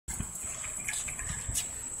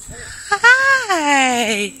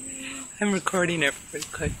Hi! I'm recording it pretty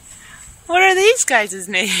quick. What are these guys'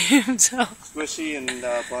 names? Squishy and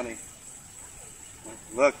Bunny.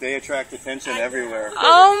 Look, they attract attention everywhere.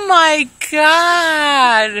 Oh my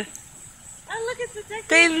god! Oh, look, it's the decoration.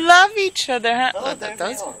 They love each other, huh? Oh,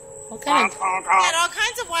 Those, what kind of... We had all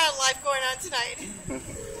kinds of wildlife going on tonight.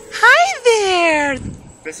 Hi there!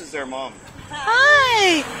 This is their mom.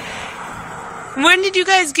 Hi! When did you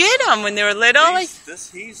guys get them? When they were little?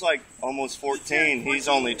 He's like almost 14. He's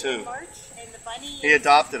only 2. March, and the bunny He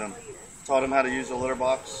adopted him. Taught him how to use the litter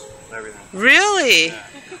box and everything. Really? Yeah.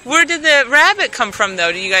 Where did the rabbit come from,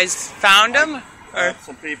 though? Did you guys found him? Or?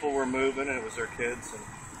 Some people were moving, and it was their kids. And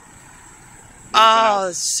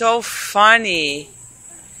Oh, so funny.